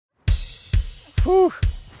Whew.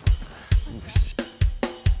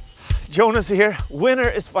 Jonas here. Winter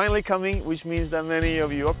is finally coming, which means that many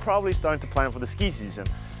of you are probably starting to plan for the ski season.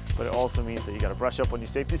 But it also means that you gotta brush up on your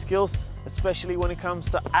safety skills, especially when it comes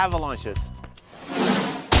to avalanches.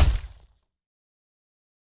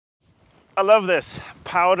 I love this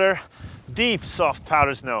powder, deep soft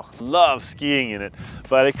powder snow. Love skiing in it,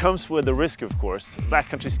 but it comes with a risk, of course.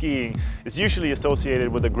 Backcountry skiing is usually associated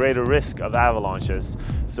with a greater risk of avalanches.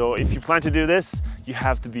 So if you plan to do this, you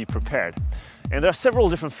have to be prepared. And there are several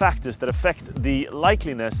different factors that affect the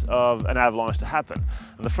likeliness of an avalanche to happen.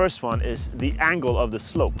 And the first one is the angle of the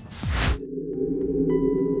slope.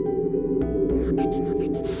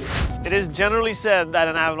 It is generally said that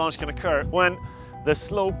an avalanche can occur when the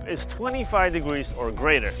slope is 25 degrees or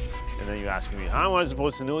greater. And then you ask me, how am I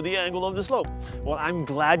supposed to know the angle of the slope? Well, I'm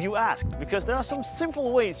glad you asked, because there are some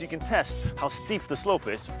simple ways you can test how steep the slope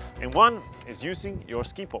is. And one is using your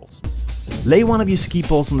ski poles. Lay one of your ski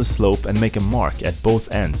poles on the slope and make a mark at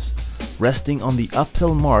both ends. Resting on the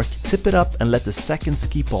uphill mark, tip it up and let the second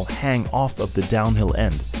ski pole hang off of the downhill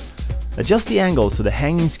end. Adjust the angle so the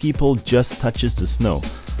hanging ski pole just touches the snow.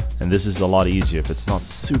 And this is a lot easier if it's not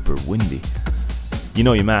super windy. You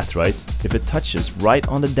know your math, right? If it touches right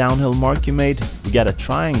on the downhill mark you made, we get a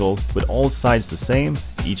triangle with all sides the same.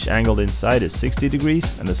 Each angle inside is 60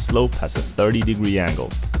 degrees and the slope has a 30-degree angle.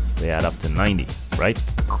 They add up to 90, right?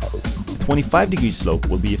 A 25-degree slope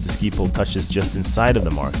will be if the ski pole touches just inside of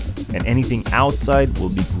the mark, and anything outside will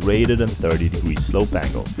be greater than 30-degree slope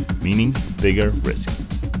angle, meaning bigger risk.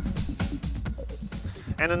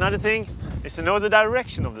 And another thing is to know the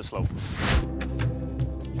direction of the slope.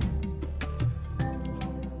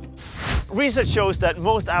 Research shows that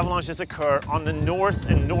most avalanches occur on the north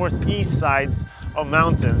and northeast sides of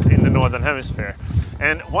mountains in the northern hemisphere.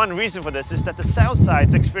 And one reason for this is that the south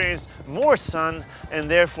sides experience more sun and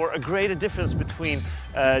therefore a greater difference between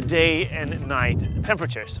day and night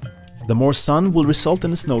temperatures. The more sun will result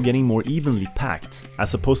in the snow getting more evenly packed,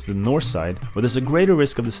 as opposed to the north side, where there's a greater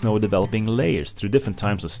risk of the snow developing layers through different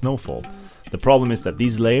times of snowfall. The problem is that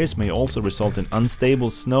these layers may also result in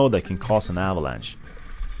unstable snow that can cause an avalanche.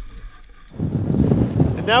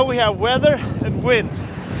 And now we have weather and wind.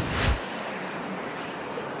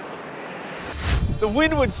 The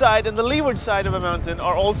windward side and the leeward side of a mountain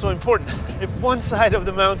are also important. If one side of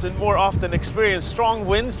the mountain more often experiences strong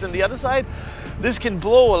winds than the other side, this can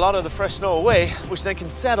blow a lot of the fresh snow away, which then can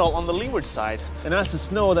settle on the leeward side. And as the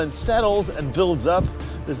snow then settles and builds up,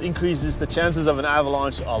 this increases the chances of an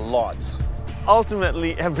avalanche a lot.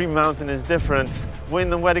 Ultimately, every mountain is different.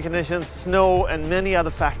 Wind and weather conditions, snow, and many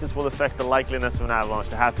other factors will affect the likeliness of an avalanche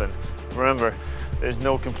to happen. Remember, there's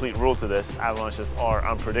no complete rule to this. Avalanches are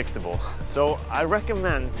unpredictable. So I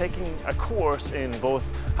recommend taking a course in both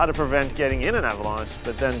how to prevent getting in an avalanche,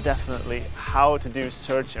 but then definitely how to do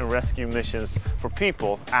search and rescue missions for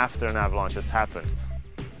people after an avalanche has happened.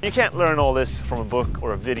 You can't learn all this from a book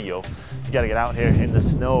or a video. You gotta get out here in the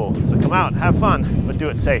snow. So come out, have fun, but do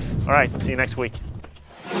it safe. All right, see you next week.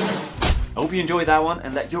 I hope you enjoyed that one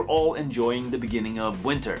and that you're all enjoying the beginning of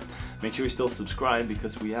winter. Make sure you still subscribe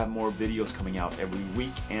because we have more videos coming out every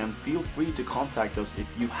week, and feel free to contact us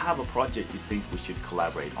if you have a project you think we should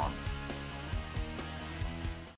collaborate on.